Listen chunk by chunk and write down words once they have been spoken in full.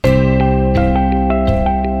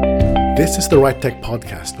This is the Write Tech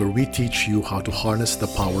Podcast, where we teach you how to harness the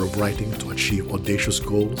power of writing to achieve audacious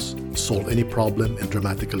goals, solve any problem, and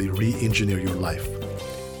dramatically re-engineer your life.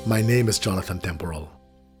 My name is Jonathan Temporal.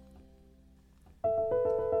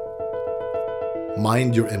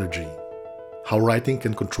 Mind your energy. How writing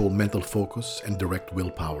can control mental focus and direct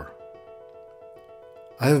willpower.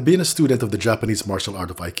 I have been a student of the Japanese martial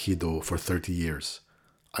art of Aikido for 30 years.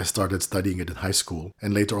 I started studying it in high school,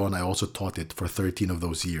 and later on I also taught it for 13 of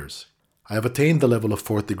those years. I have attained the level of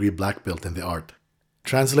 4th degree black belt in the art.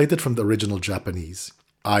 Translated from the original Japanese,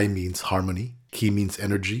 Ai means harmony, Ki means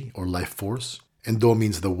energy or life force, and Do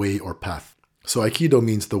means the way or path. So Aikido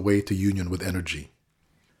means the way to union with energy.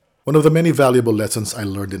 One of the many valuable lessons I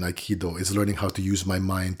learned in Aikido is learning how to use my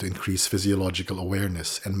mind to increase physiological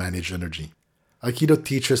awareness and manage energy. Aikido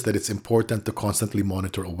teaches that it's important to constantly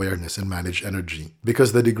monitor awareness and manage energy,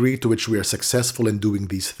 because the degree to which we are successful in doing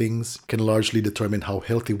these things can largely determine how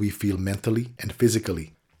healthy we feel mentally and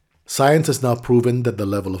physically. Science has now proven that the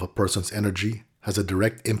level of a person's energy has a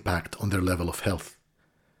direct impact on their level of health.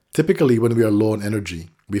 Typically, when we are low on energy,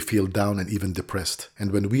 we feel down and even depressed, and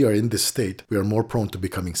when we are in this state, we are more prone to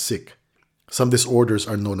becoming sick. Some disorders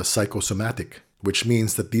are known as psychosomatic, which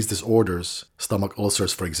means that these disorders, stomach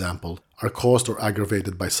ulcers for example, are caused or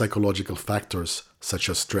aggravated by psychological factors such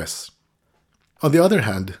as stress. On the other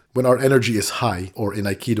hand, when our energy is high, or in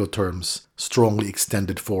Aikido terms, strongly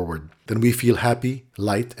extended forward, then we feel happy,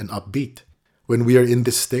 light, and upbeat. When we are in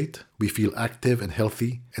this state, we feel active and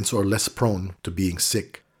healthy, and so are less prone to being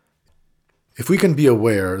sick. If we can be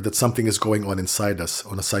aware that something is going on inside us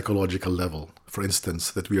on a psychological level, for instance,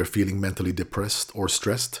 that we are feeling mentally depressed or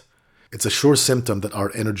stressed, it's a sure symptom that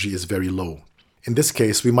our energy is very low. In this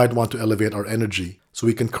case, we might want to elevate our energy so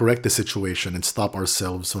we can correct the situation and stop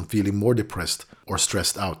ourselves from feeling more depressed or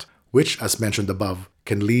stressed out, which, as mentioned above,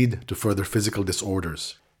 can lead to further physical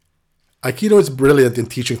disorders. Aikido is brilliant in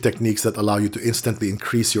teaching techniques that allow you to instantly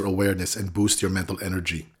increase your awareness and boost your mental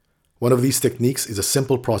energy. One of these techniques is a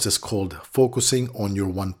simple process called focusing on your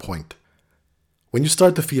one point. When you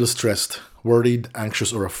start to feel stressed, worried,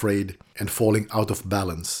 anxious, or afraid, and falling out of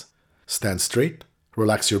balance, stand straight,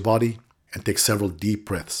 relax your body, and take several deep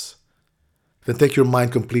breaths. Then take your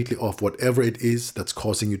mind completely off whatever it is that's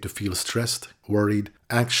causing you to feel stressed, worried,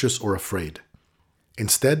 anxious, or afraid.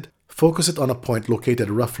 Instead, focus it on a point located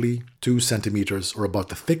roughly 2 centimeters or about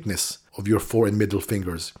the thickness of your 4 and middle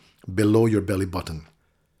fingers below your belly button.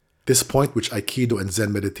 This point, which Aikido and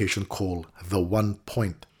Zen meditation call the one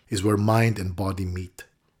point, is where mind and body meet.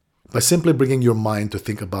 By simply bringing your mind to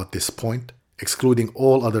think about this point, excluding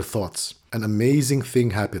all other thoughts, an amazing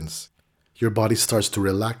thing happens. Your body starts to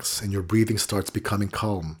relax and your breathing starts becoming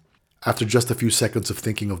calm. After just a few seconds of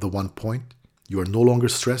thinking of the one point, you are no longer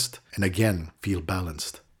stressed and again feel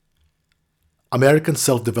balanced. American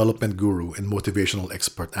self-development guru and motivational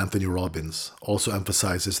expert Anthony Robbins also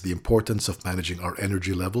emphasizes the importance of managing our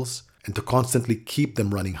energy levels and to constantly keep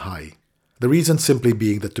them running high. The reason simply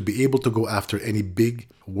being that to be able to go after any big,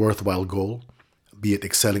 worthwhile goal, be it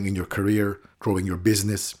excelling in your career, growing your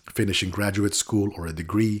business, finishing graduate school or a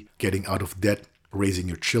degree, getting out of debt, raising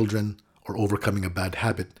your children, or overcoming a bad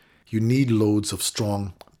habit, you need loads of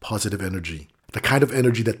strong, positive energy. The kind of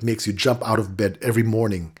energy that makes you jump out of bed every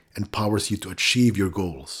morning and powers you to achieve your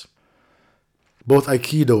goals. Both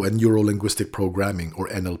Aikido and Neuro-Linguistic Programming, or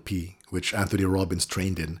NLP, which Anthony Robbins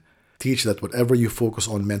trained in, teach that whatever you focus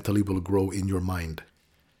on mentally will grow in your mind.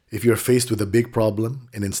 If you're faced with a big problem,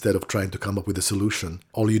 and instead of trying to come up with a solution,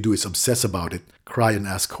 all you do is obsess about it, cry and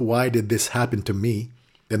ask, "Why did this happen to me?"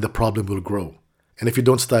 then the problem will grow. And if you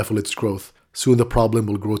don't stifle its growth, soon the problem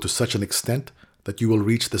will grow to such an extent that you will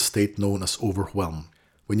reach the state known as overwhelm,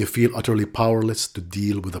 when you feel utterly powerless to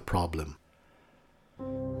deal with a problem.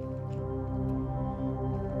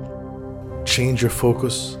 Change your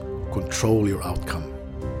focus, control your outcome.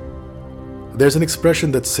 There's an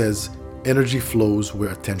expression that says, energy flows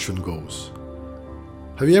where attention goes.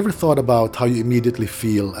 Have you ever thought about how you immediately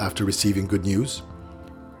feel after receiving good news?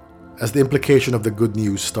 As the implication of the good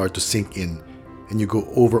news start to sink in and you go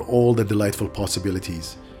over all the delightful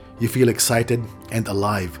possibilities, you feel excited and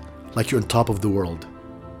alive, like you're on top of the world.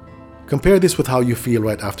 Compare this with how you feel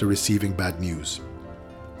right after receiving bad news.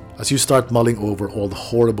 As you start mulling over all the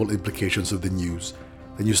horrible implications of the news,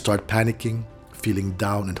 then you start panicking, feeling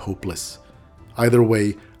down and hopeless. Either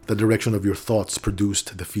way, the direction of your thoughts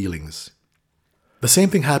produced the feelings. The same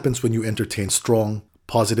thing happens when you entertain strong,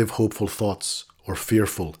 positive, hopeful thoughts or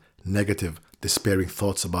fearful, negative, despairing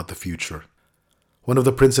thoughts about the future. One of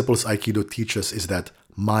the principles Aikido teaches is that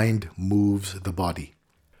mind moves the body.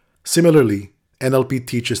 Similarly, NLP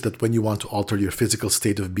teaches that when you want to alter your physical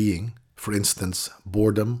state of being, for instance,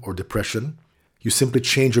 boredom or depression, you simply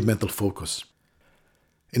change your mental focus.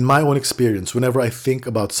 In my own experience, whenever I think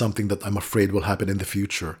about something that I'm afraid will happen in the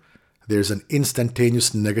future, there's an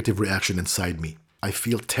instantaneous negative reaction inside me. I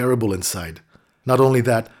feel terrible inside. Not only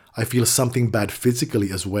that, I feel something bad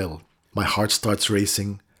physically as well. My heart starts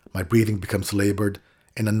racing, my breathing becomes labored,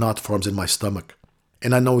 and a knot forms in my stomach.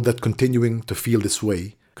 And I know that continuing to feel this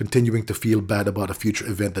way, continuing to feel bad about a future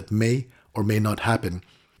event that may or may not happen,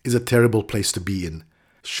 is a terrible place to be in.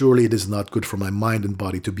 Surely it is not good for my mind and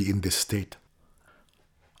body to be in this state.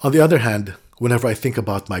 On the other hand, whenever I think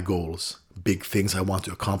about my goals, big things I want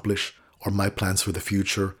to accomplish, or my plans for the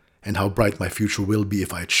future, and how bright my future will be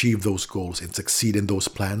if I achieve those goals and succeed in those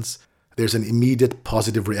plans, there's an immediate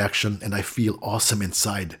positive reaction and I feel awesome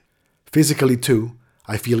inside. Physically too,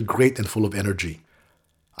 I feel great and full of energy.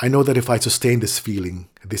 I know that if I sustain this feeling,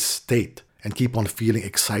 this state, and keep on feeling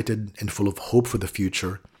excited and full of hope for the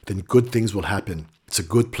future, then good things will happen. It's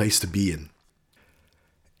a good place to be in.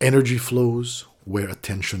 Energy flows where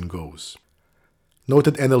attention goes.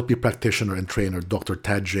 Noted NLP practitioner and trainer Dr.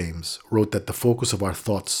 Tad James wrote that the focus of our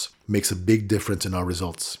thoughts makes a big difference in our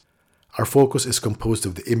results. Our focus is composed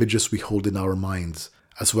of the images we hold in our minds,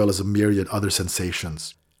 as well as a myriad other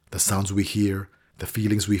sensations. The sounds we hear, the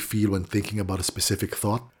feelings we feel when thinking about a specific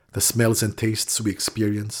thought, the smells and tastes we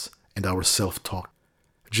experience, and our self-talk.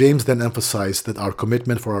 James then emphasized that our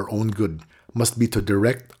commitment for our own good must be to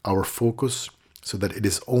direct our focus so that it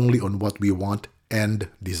is only on what we want and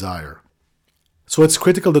desire. So it's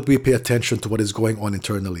critical that we pay attention to what is going on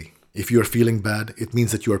internally. If you are feeling bad, it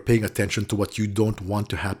means that you are paying attention to what you don't want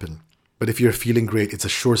to happen. But if you're feeling great, it's a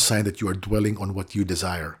sure sign that you are dwelling on what you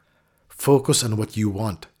desire. Focus on what you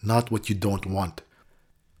want, not what you don't want.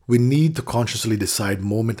 We need to consciously decide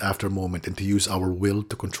moment after moment and to use our will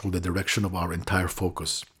to control the direction of our entire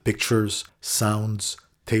focus. Pictures, sounds,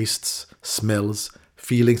 tastes, smells,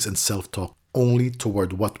 feelings, and self-talk only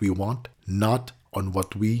toward what we want, not on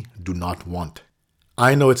what we do not want.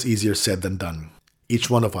 I know it's easier said than done. Each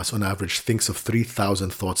one of us on average thinks of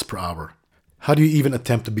 3,000 thoughts per hour. How do you even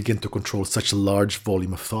attempt to begin to control such a large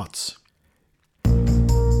volume of thoughts?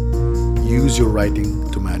 Use your writing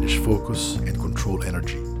to manage focus and control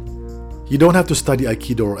energy. You don't have to study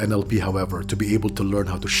Aikido or NLP, however, to be able to learn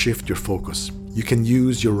how to shift your focus. You can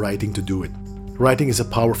use your writing to do it. Writing is a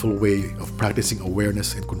powerful way of practicing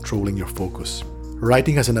awareness and controlling your focus.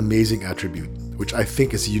 Writing has an amazing attribute, which I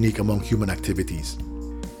think is unique among human activities.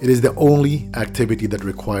 It is the only activity that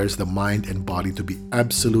requires the mind and body to be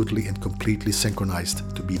absolutely and completely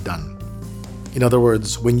synchronized to be done. In other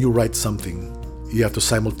words, when you write something, you have to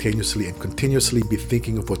simultaneously and continuously be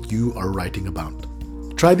thinking of what you are writing about.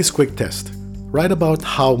 Try this quick test. Write about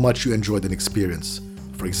how much you enjoyed an experience.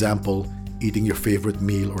 For example, eating your favorite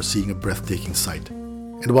meal or seeing a breathtaking sight.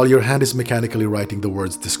 And while your hand is mechanically writing the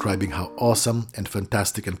words describing how awesome and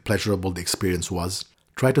fantastic and pleasurable the experience was,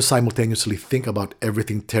 try to simultaneously think about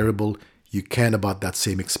everything terrible you can about that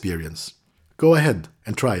same experience. Go ahead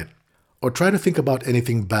and try it. Or try to think about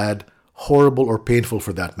anything bad, horrible, or painful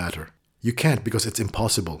for that matter. You can't because it's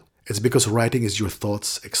impossible. It's because writing is your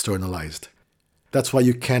thoughts externalized. That's why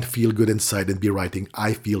you can't feel good inside and be writing,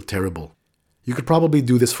 "I feel terrible." You could probably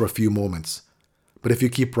do this for a few moments. But if you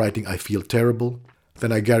keep writing, "I feel terrible,"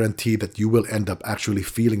 then I guarantee that you will end up actually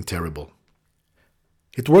feeling terrible.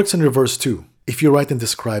 It works in reverse too. If you write and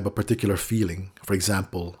describe a particular feeling, for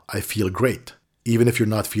example, "I feel great," even if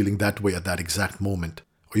you're not feeling that way at that exact moment,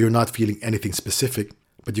 or you're not feeling anything specific,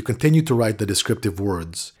 but you continue to write the descriptive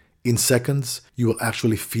words, in seconds, you will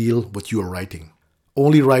actually feel what you are writing.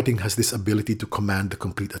 Only writing has this ability to command the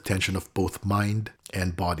complete attention of both mind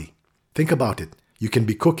and body. Think about it. You can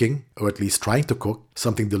be cooking, or at least trying to cook,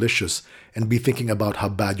 something delicious and be thinking about how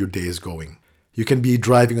bad your day is going. You can be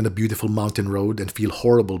driving on a beautiful mountain road and feel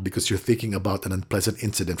horrible because you're thinking about an unpleasant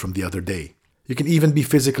incident from the other day. You can even be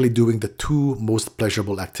physically doing the two most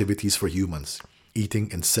pleasurable activities for humans, eating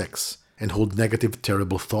and sex, and hold negative,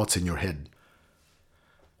 terrible thoughts in your head.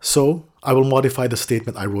 So, I will modify the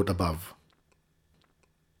statement I wrote above.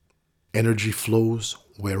 Energy flows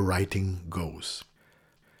where writing goes.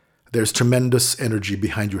 There's tremendous energy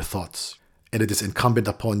behind your thoughts, and it is incumbent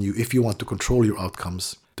upon you, if you want to control your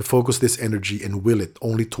outcomes, to focus this energy and will it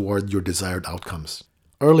only toward your desired outcomes.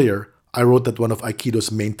 Earlier, I wrote that one of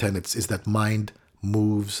Aikido's main tenets is that mind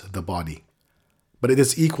moves the body. But it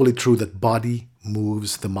is equally true that body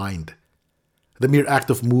moves the mind. The mere act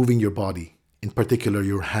of moving your body, in particular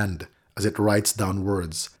your hand, as it writes down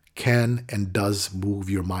words, can and does move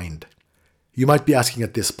your mind. You might be asking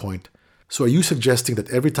at this point, so are you suggesting that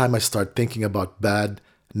every time I start thinking about bad,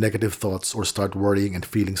 negative thoughts or start worrying and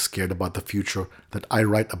feeling scared about the future, that I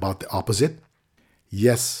write about the opposite?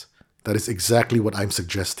 Yes, that is exactly what I'm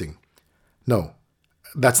suggesting. No,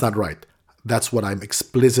 that's not right. That's what I'm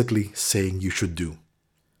explicitly saying you should do.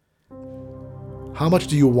 How much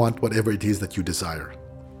do you want whatever it is that you desire?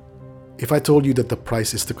 If I told you that the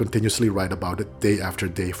price is to continuously write about it day after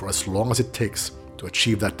day for as long as it takes to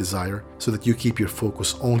achieve that desire so that you keep your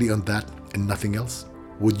focus only on that and nothing else,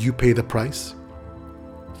 would you pay the price?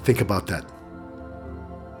 Think about that.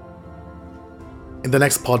 In the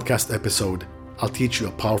next podcast episode, I'll teach you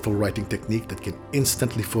a powerful writing technique that can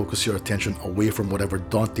instantly focus your attention away from whatever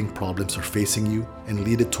daunting problems are facing you and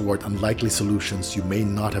lead it toward unlikely solutions you may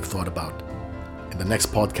not have thought about. In the next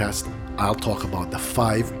podcast, I'll talk about the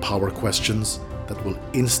 5 power questions that will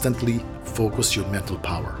instantly focus your mental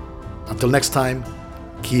power. Until next time,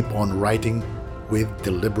 keep on writing with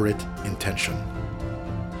deliberate intention.